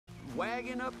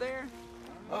wagon up there?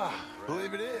 Ah,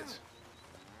 believe it is.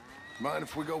 Mind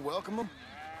if we go welcome them?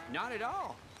 Not at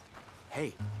all.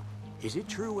 Hey, is it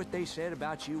true what they said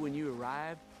about you when you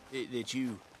arrived? That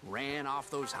you ran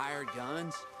off those hired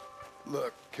guns?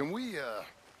 Look, can we,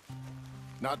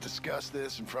 not discuss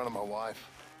this in front of my wife?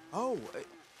 Oh,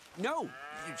 no,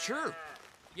 sure.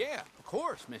 Yeah, of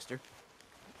course, mister.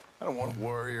 I don't want to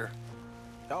worry her.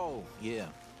 Oh, yeah.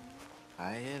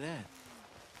 I hear that.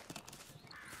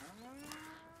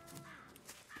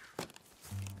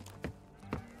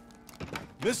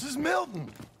 Mrs. Milton!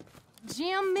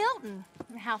 Jim Milton.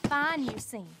 How fine you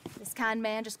seem. This kind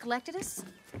man just collected us.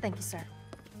 Thank you, sir.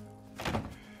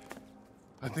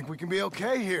 I think we can be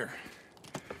okay here.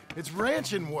 It's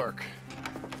ranching work.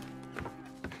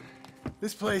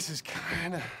 This place is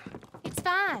kinda... It's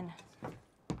fine.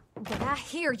 But I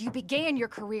hear you began your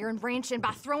career in ranching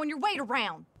by throwing your weight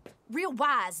around. Real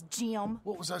wise, Jim.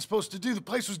 What was I supposed to do? The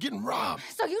place was getting robbed.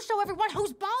 So you show everyone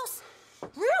who's boss?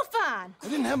 Real fine. I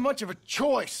didn't have much of a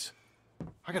choice.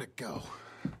 I gotta go.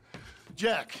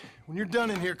 Jack, when you're done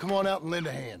in here, come on out and lend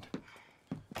a hand.